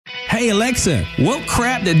Hey, Alexa, what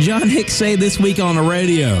crap did John Hicks say this week on the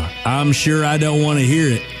radio? I'm sure I don't want to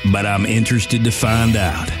hear it, but I'm interested to find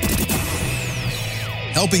out.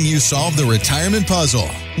 Helping you solve the retirement puzzle.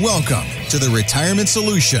 Welcome to The Retirement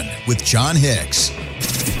Solution with John Hicks.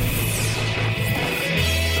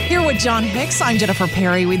 Here with John Hicks, I'm Jennifer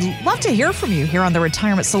Perry. We'd love to hear from you here on the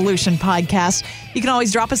Retirement Solution podcast. You can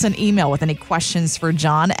always drop us an email with any questions for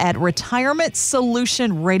John at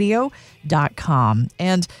retirementsolutionradio.com.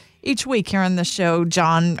 And each week here on the show,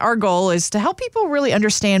 John, our goal is to help people really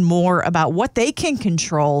understand more about what they can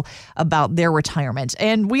control about their retirement.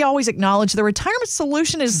 And we always acknowledge the retirement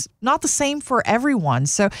solution is not the same for everyone.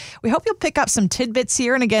 So we hope you'll pick up some tidbits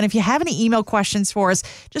here. And again, if you have any email questions for us,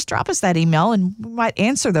 just drop us that email and we might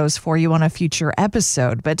answer those for you on a future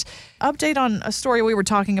episode. But update on a story we were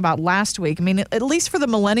talking about last week. I mean, at least for the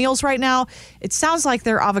millennials right now, it sounds like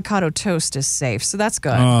their avocado toast is safe. So that's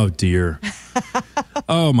good. Oh, dear.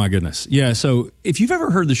 Oh, my goodness. Yeah, so if you've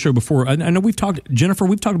ever heard the show before, I know we've talked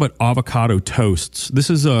about avocado toasts. This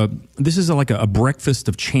is like a breakfast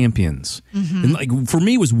of champions. Mm-hmm. And like for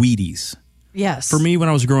me, it was Wheaties. Yes. For me, when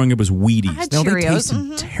I was growing up, it was Wheaties. I had now, Cheerios. They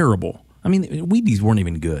tasted terrible. I mean, Wheaties weren't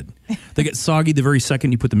even good. They get soggy the very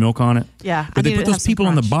second you put the milk on it. Yeah. But they put those people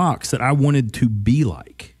on the box that I wanted to be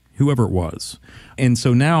like, whoever it was. And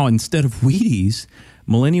so now, instead of Wheaties,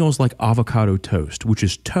 millennials like avocado toast, which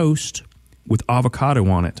is toast with avocado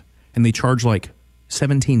on it. And they charge like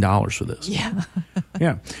 $17 for this. Yeah.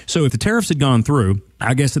 Yeah. So if the tariffs had gone through,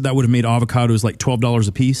 I guess that would have made avocados like $12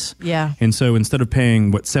 a piece. Yeah. And so instead of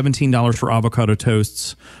paying, $17 for avocado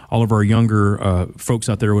toasts, all of our younger folks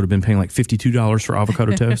out there would have been paying like $52 for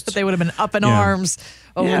avocado toasts. They would have been up in arms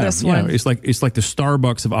over this one. Yeah. It's like the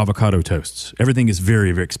Starbucks of avocado toasts. Everything is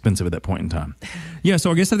very, very expensive at that point in time. Yeah. So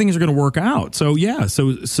I guess things are going to work out. So yeah.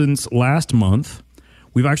 So since last month,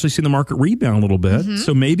 we've actually seen the market rebound a little bit. Mm-hmm.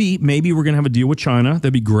 So maybe we're going to have a deal with China.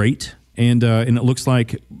 That'd be great. And it looks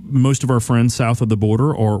like most of our friends south of the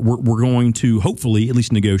border we're going to hopefully at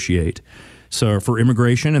least negotiate. So for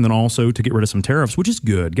immigration and then also to get rid of some tariffs, which is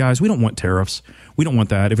good. Guys, we don't want tariffs. We don't want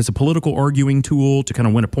that. If it's a political arguing tool to kind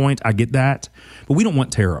of win a point, I get that. But we don't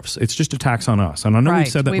want tariffs. It's just a tax on us. And I know we've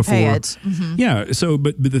said that before. Pay it. Mm-hmm. Yeah. So,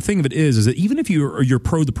 but the thing of it is that even if you're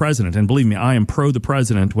pro the president, and believe me, I am pro the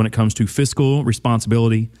president when it comes to fiscal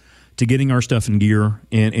responsibility, to getting our stuff in gear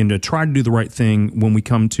and to try to do the right thing when we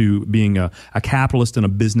come to being a capitalist in a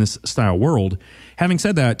business style world. Having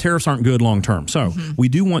said that, tariffs aren't good long term. So we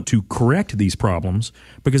do want to correct these problems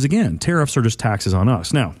because, again, tariffs are just taxes on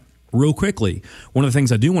us. Now, real quickly, one of the things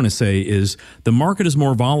I do want to say is the market is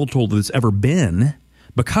more volatile than it's ever been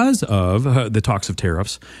because of the talks of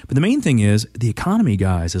tariffs. But the main thing is the economy,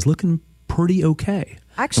 guys, is looking pretty okay.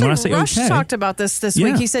 Actually, Rush talked about this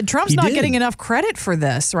week. He said Trump's not getting enough credit for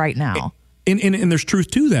this right now. And there's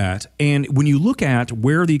truth to that. And when you look at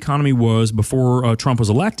where the economy was before Trump was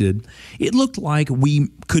elected, it looked like we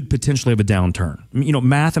could potentially have a downturn. You know,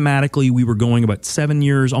 mathematically, we were going about 7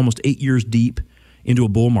 years, almost 8 years deep into a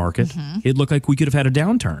bull market. Mm-hmm. It looked like we could have had a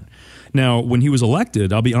downturn. Now, when he was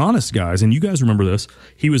elected, I'll be honest, guys, and you guys remember this,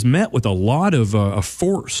 he was met with a lot of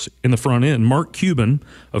force in the front end. Mark Cuban,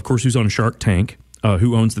 of course, who's on Shark Tank,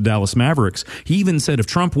 who owns the Dallas Mavericks, he even said if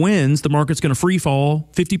Trump wins, the market's going to free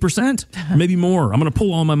fall 50%, maybe more. I'm going to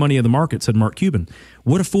pull all my money out of the market, said Mark Cuban.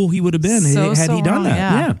 What a fool he would have been had he done that.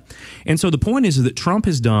 Yeah. And so the point is that Trump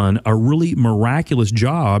has done a really miraculous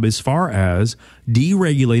job as far as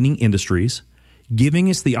deregulating industries, giving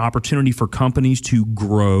us the opportunity for companies to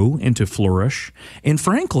grow and to flourish. And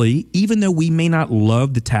frankly, even though we may not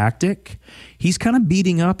love the tactic, he's kind of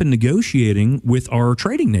beating up and negotiating with our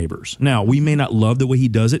trading neighbors. Now, we may not love the way he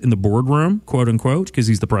does it in the boardroom, quote unquote, because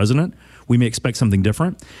he's the president. We may expect something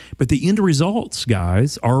different. But the end results,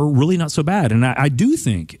 guys, are really not so bad. And I do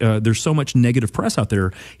think there's so much negative press out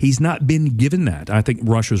there. He's not been given that. I think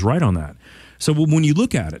Russia's right on that. So when you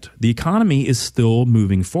look at it, the economy is still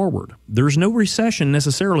moving forward. There's no recession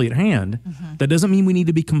necessarily at hand. Mm-hmm. That doesn't mean we need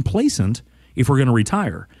to be complacent if we're going to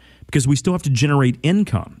retire, because we still have to generate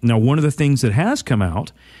income. Now, one of the things that has come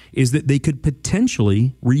out is that they could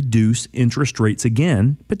potentially reduce interest rates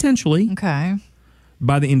again, potentially. Okay.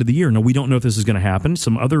 By the end of the year. Now, we don't know if this is going to happen.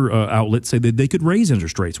 Some other outlets say that they could raise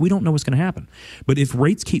interest rates. We don't know what's going to happen. But if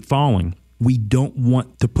rates keep falling, we don't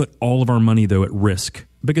want to put all of our money, though, at risk.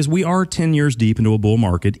 Because we are 10 years deep into a bull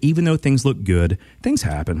market. Even though things look good, things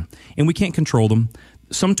happen, and we can't control them.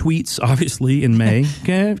 Some tweets, obviously, in May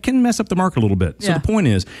can mess up the market a little bit. So the point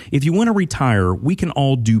is, if you want to retire, we can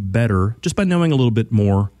all do better just by knowing a little bit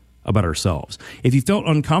more about ourselves. If you felt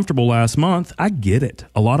uncomfortable last month, I get it.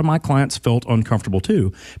 A lot of my clients felt uncomfortable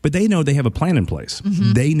too, but they know they have a plan in place.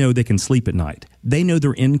 They know they can sleep at night. They know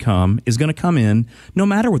their income is going to come in no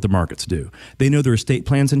matter what the markets do. They know their estate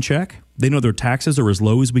plan's in check. They know their taxes are as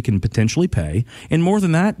low as we can potentially pay. And more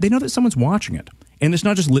than that, they know that someone's watching it. And it's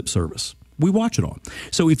not just lip service. We watch it all.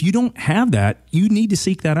 So if you don't have that, you need to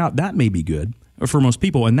seek that out. That may be good for most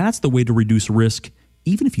people. And that's the way to reduce risk,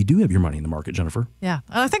 even if you do have your money in the market, Jennifer. Yeah.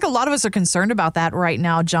 I think a lot of us are concerned about that right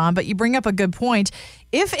now, John, but you bring up a good point.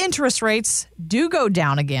 If interest rates do go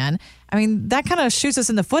down again, I mean, that kind of shoots us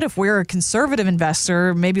in the foot if we're a conservative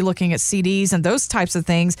investor, maybe looking at CDs and those types of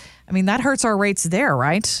things. I mean, that hurts our rates there,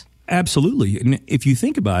 right? Absolutely. And if you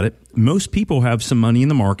think about it, most people have some money in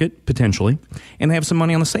the market, potentially, and they have some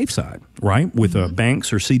money on the safe side, right? With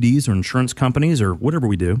banks or CDs or insurance companies or whatever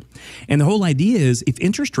we do. And the whole idea is if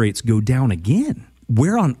interest rates go down again,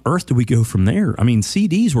 where on earth do we go from there? I mean,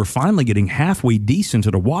 CDs were finally getting halfway decent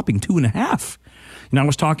at a whopping 2.5. And I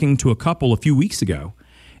was talking to a couple a few weeks ago,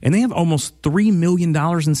 and they have almost $3 million in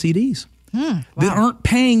CDs that aren't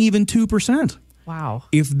paying even 2%. Wow.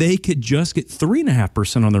 If they could just get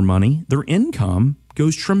 3.5% on their money, their income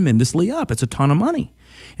goes tremendously up. It's a ton of money.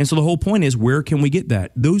 And so the whole point is, where can we get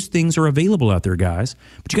that? Those things are available out there, guys,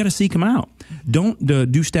 but you got to seek them out. Don't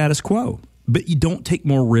do status quo, but you don't take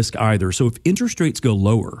more risk either. So if interest rates go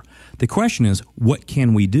lower, the question is, what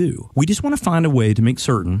can we do? We just want to find a way to make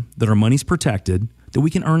certain that our money's protected, that we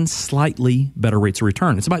can earn slightly better rates of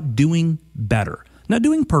return. It's about doing better. Not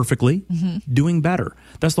doing perfectly, doing better.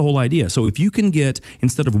 That's the whole idea. So if you can get,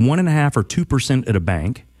 instead of 1.5% or 2% at a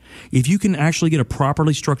bank, if you can actually get a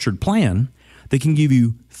properly structured plan that can give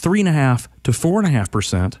you 3.5% to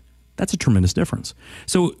 4.5%, that's a tremendous difference.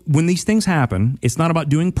 So when these things happen, it's not about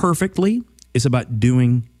doing perfectly, it's about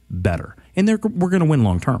doing better. And we're going to win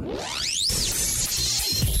long term.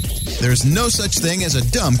 There's no such thing as a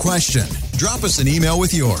dumb question. Drop us an email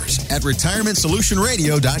with yours at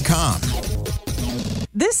retirementsolutionradio.com.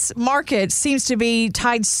 This market seems to be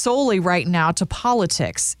tied solely right now to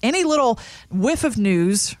politics. Any little whiff of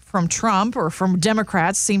news from Trump or from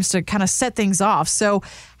Democrats seems to kind of set things off. So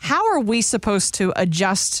how are we supposed to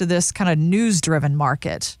adjust to this kind of news-driven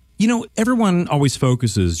market? You know, everyone always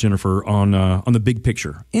focuses, Jennifer, on the big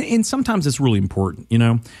picture. And sometimes it's really important, you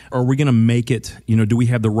know. Are we going to make it? You know, do we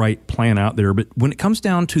have the right plan out there? But when it comes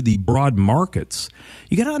down to the broad markets,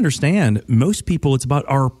 you got to understand, most people, it's about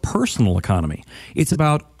our personal economy. It's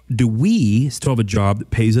about, do we still have a job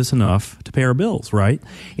that pays us enough to pay our bills, right?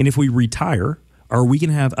 And if we retire, are we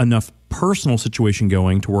going to have enough personal situation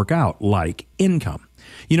going to work out, like income?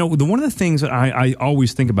 You know, one of the things that I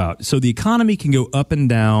always think about, so the economy can go up and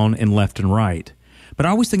down and left and right, but I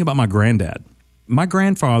always think about my granddad. My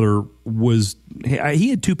grandfather he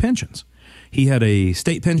had two pensions. He had a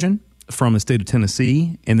state pension from the state of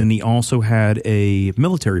Tennessee, and then he also had a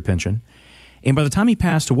military pension. And by the time he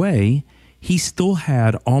passed away, he still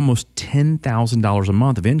had almost $10,000 a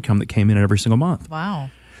month of income that came in every single month. Wow.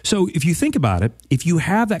 So if you think about it, if you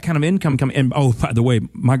have that kind of income coming, and oh, by the way,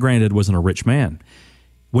 my granddad wasn't a rich man.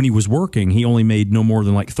 When he was working, he only made no more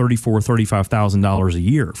than like $35,000 a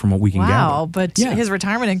year from what we can gather. Wow, but his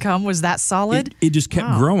retirement income was that solid? It just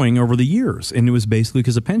kept growing over the years, and it was basically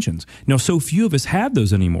because of pensions. Now, so few of us have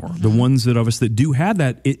those anymore. The ones of us that do have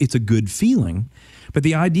that, it's a good feeling. But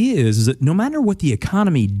the idea is that no matter what the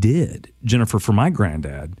economy did, Jennifer, for my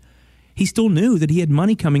granddad, he still knew that he had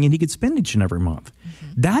money coming in he could spend each and every month.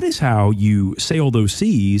 That is how you sail those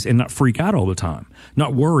seas and not freak out all the time.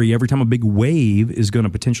 Not worry every time a big wave is going to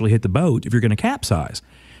potentially hit the boat if you're going to capsize.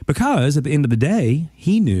 Because at the end of the day,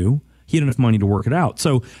 he knew he had enough money to work it out.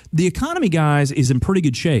 So the economy, guys, is in pretty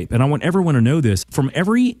good shape. And I want everyone to know this. From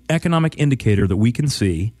every economic indicator that we can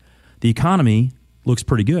see, the economy looks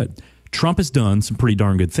pretty good. Trump has done some pretty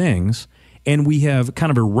darn good things. And we have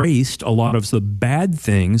kind of erased a lot of the bad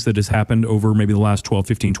things that has happened over maybe the last 12,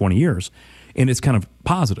 15, 20 years. And it's kind of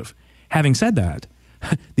positive. Having said that,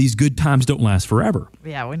 these good times don't last forever.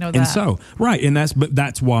 Yeah, we know that. And so, right. And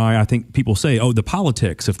that's why I think people say, oh, the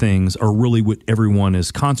politics of things are really what everyone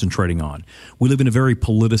is concentrating on. We live in a very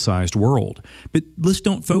politicized world. But let's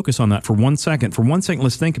don't focus on that for 1 second. For 1 second,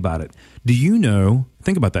 let's think about it.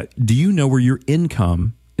 Think about that. Do you know where your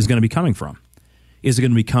income is going to be coming from? Is it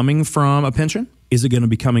going to be coming from a pension? Is it going to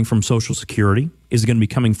be coming from Social Security? Is it going to be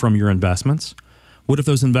coming from your investments? What if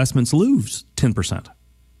those investments lose 10%?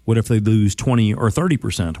 What if they lose 20 or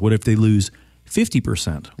 30%? What if they lose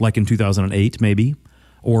 50%, like in 2008 maybe?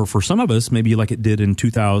 Or for some of us, maybe like it did in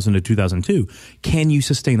 2000 to 2002. Can you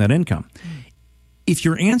sustain that income? If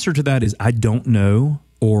your answer to that is, I don't know,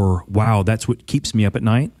 or wow, that's what keeps me up at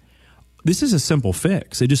night, This is a simple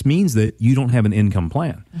fix. It just means that you don't have an income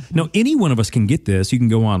plan. Now, any one of us can get this. You can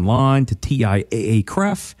go online to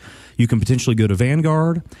TIAA-CREF. You can potentially go to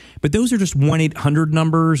Vanguard. But those are just 1-800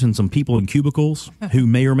 numbers and some people in cubicles who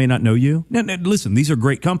may or may not know you. Now, listen, these are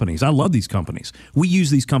great companies. I love these companies. We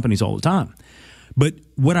use these companies all the time. But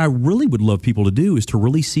what I really would love people to do is to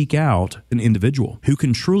really seek out an individual who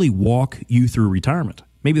can truly walk you through retirement.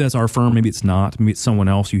 Maybe that's our firm, maybe it's not, maybe it's someone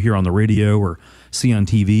else you hear on the radio or see on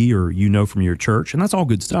TV or you know from your church, and that's all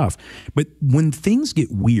good stuff. But when things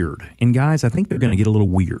get weird, and guys, I think they're going to get a little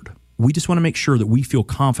weird, we just want to make sure that we feel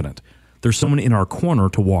confident there's someone in our corner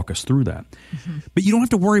to walk us through that. But you don't have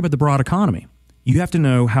to worry about the broad economy. You have to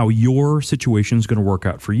know how your situation is going to work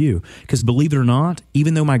out for you. Because believe it or not,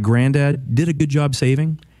 even though my granddad did a good job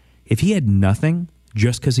saving, if he had nothing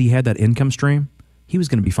just because he had that income stream, he was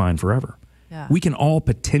going to be fine forever. Yeah. We can all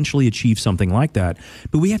potentially achieve something like that,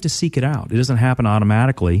 but we have to seek it out. It doesn't happen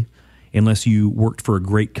automatically unless you worked for a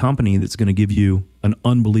great company that's going to give you an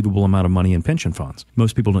unbelievable amount of money in pension funds.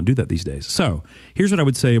 Most people don't do that these days. So here's what I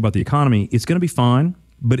would say about the economy. It's going to be fine,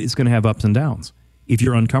 but it's going to have ups and downs. If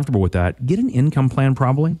you're uncomfortable with that, get an income plan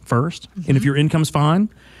probably first. And if your income's fine,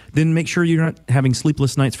 then make sure you're not having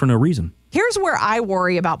sleepless nights for no reason. Here's where I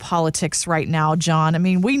worry about politics right now, John. I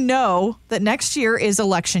mean, we know that next year is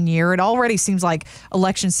election year. It already seems like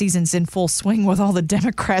election season's in full swing with all the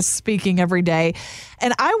Democrats speaking every day.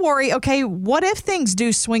 And I worry, okay, what if things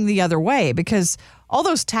do swing the other way? Because all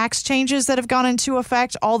those tax changes that have gone into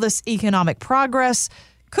effect, all this economic progress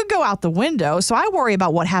could go out the window. So I worry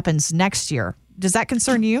about what happens next year. Does that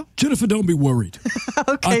concern you? Jennifer, don't be worried.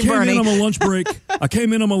 Okay, I came Bernie. in on my lunch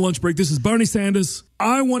break. This is Bernie Sanders.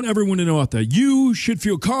 I want everyone to know out there, you should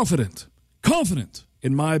feel confident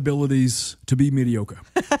in my abilities to be mediocre.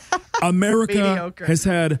 America has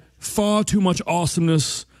had far too much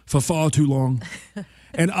awesomeness for far too long.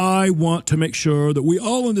 And I want to make sure that we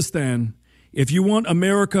all understand, if you want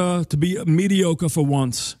America to be mediocre for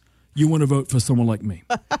once, you want to vote for someone like me.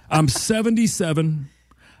 I'm 77.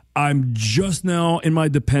 I'm just now in my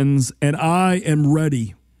depends, and I am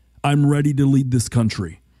ready. I'm ready to lead this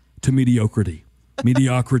country to mediocrity,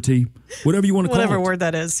 whatever you want to call it. Whatever word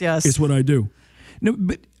that is, yes. It's what I do. No,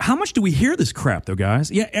 but how much do we hear this crap, though,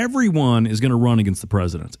 guys? Yeah, everyone is going to run against the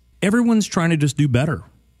president. Everyone's trying to just do better.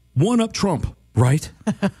 One up Trump. Right?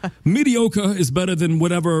 Mediocre is better than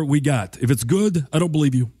whatever we got. If it's good, I don't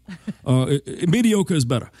believe you. Mediocre is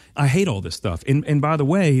better. I hate all this stuff. And by the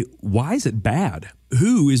way, why is it bad?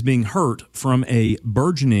 Who is being hurt from a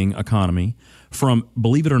burgeoning economy, from,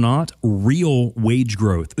 believe it or not, real wage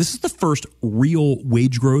growth? This is the first real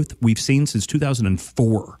wage growth we've seen since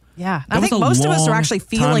 2004. Yeah. I think most of us are actually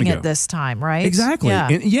feeling it this time, right? Exactly. Yeah.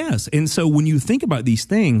 And yes. And so when you think about these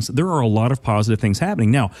things, there are a lot of positive things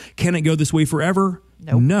happening. Now, can it go this way forever?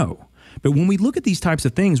 Nope. No. But when we look at these types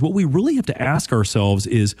of things, what we really have to ask ourselves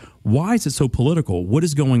is, why is it so political? What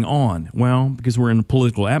is going on? Well, because we're in a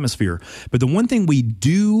political atmosphere. But the one thing we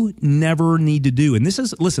do never need to do, and this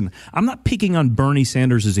is, listen, I'm not picking on Bernie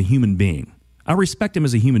Sanders as a human being. I respect him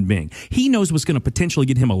as a human being. He knows what's going to potentially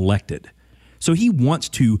get him elected. So he wants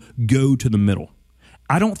to go to the middle.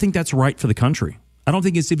 I don't think that's right for the country. I don't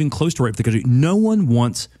think it's even close to right for the country. No one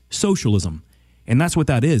wants socialism. And that's what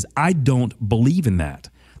that is. I don't believe in that.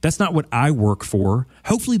 That's not what I work for.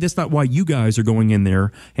 Hopefully that's not why you guys are going in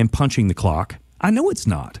there and punching the clock. I know it's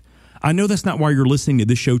not. I know that's not why you're listening to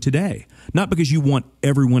this show today. Not because you want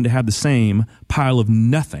everyone to have the same pile of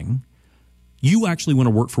nothing. You actually want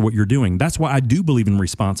to work for what you're doing. That's why I do believe in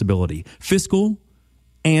responsibility, fiscal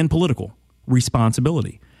and political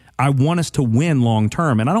responsibility. I want us to win long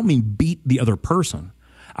term, and I don't mean beat the other person.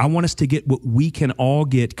 I want us to get what we can all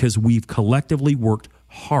get because we've collectively worked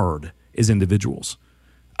hard as individuals.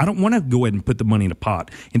 I don't want to go ahead and put the money in a pot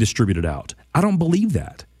and distribute it out. I don't believe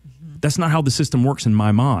that. That's not how the system works in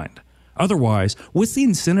my mind. Otherwise, what's the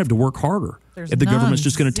incentive to work harder if the government's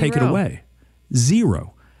just going to take it away?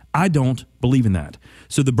 Zero. I don't believe in that.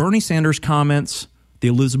 So the Bernie Sanders comments, the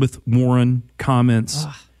Elizabeth Warren comments,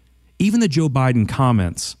 even the Joe Biden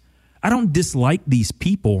comments, I don't dislike these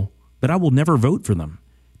people, but I will never vote for them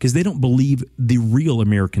because they don't believe the real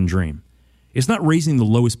American dream. It's not raising the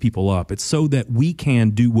lowest people up. It's so that we can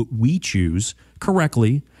do what we choose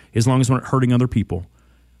correctly, as long as we're not hurting other people.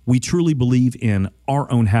 We truly believe in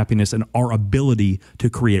our own happiness and our ability to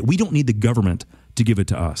create. We don't need the government to give it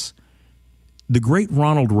to us. The great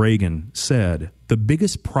Ronald Reagan said the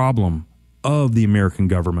biggest problem of the American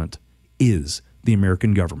government is the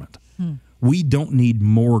American government. We don't need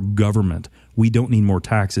more government. We don't need more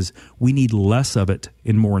taxes. We need less of it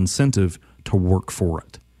and more incentive to work for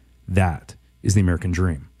it. That is the American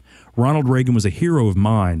dream. Ronald Reagan was a hero of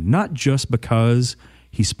mine, not just because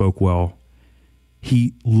he spoke well.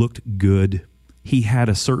 He looked good. He had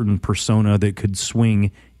a certain persona that could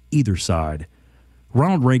swing either side.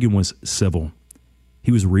 Ronald Reagan was civil.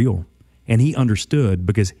 He was real. And he understood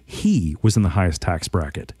because he was in the highest tax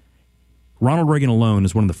bracket. Ronald Reagan alone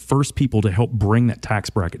is one of the first people to help bring that tax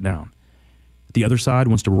bracket down. The other side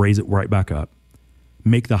wants to raise it right back up.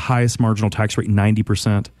 Make the highest marginal tax rate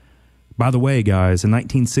 90%. By the way, guys, in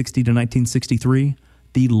 1960 to 1963,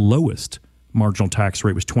 the lowest marginal tax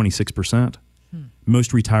rate was 26%.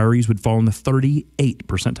 Most retirees would fall in the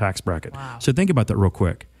 38% tax bracket. Wow. So think about that real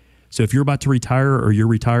quick. So if you're about to retire or you're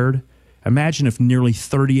retired, imagine if nearly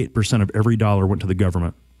 38% of every dollar went to the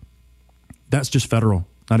government. That's just federal,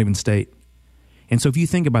 not even state. And so if you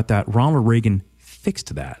think about that, Ronald Reagan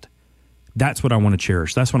fixed that. That's what I want to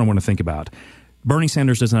cherish. That's what I want to think about. Bernie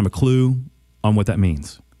Sanders doesn't have a clue on what that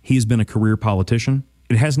means. He's been a career politician.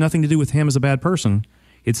 It has nothing to do with him as a bad person.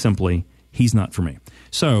 It's simply, he's not for me.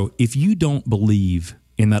 So if you don't believe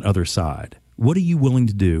in that other side, what are you willing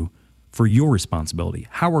to do for your responsibility?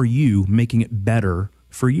 How are you making it better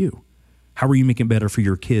for you? How are you making it better for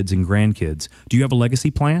your kids and grandkids? Do you have a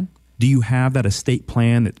legacy plan? Do you have that estate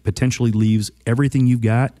plan that potentially leaves everything you've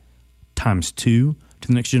got times 2 to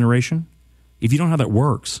the next generation? If you don't know how that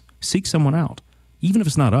works, seek someone out. Even if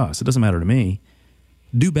it's not us, it doesn't matter to me.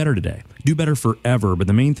 Do better today. Do better forever. But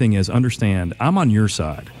the main thing is understand, I'm on your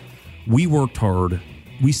side. We worked hard.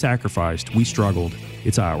 We sacrificed. We struggled.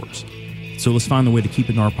 It's ours. So let's find the way to keep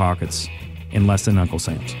it in our pockets and less than Uncle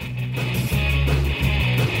Sam's.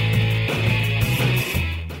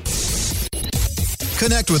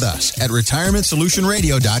 Connect with us at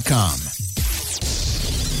retirementsolutionradio.com.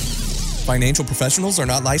 Financial professionals are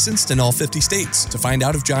not licensed in all 50 states. To find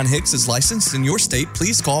out if John Hicks is licensed in your state,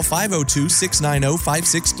 please call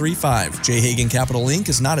 502-690-5635. J. Hagan Capital Inc.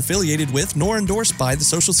 is not affiliated with nor endorsed by the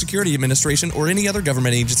Social Security Administration or any other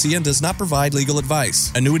government agency and does not provide legal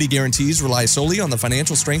advice. Annuity guarantees rely solely on the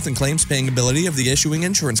financial strength and claims paying ability of the issuing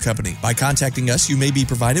insurance company. By contacting us, you may be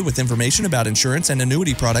provided with information about insurance and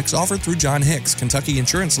annuity products offered through John Hicks, Kentucky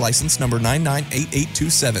Insurance License number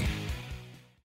 998827.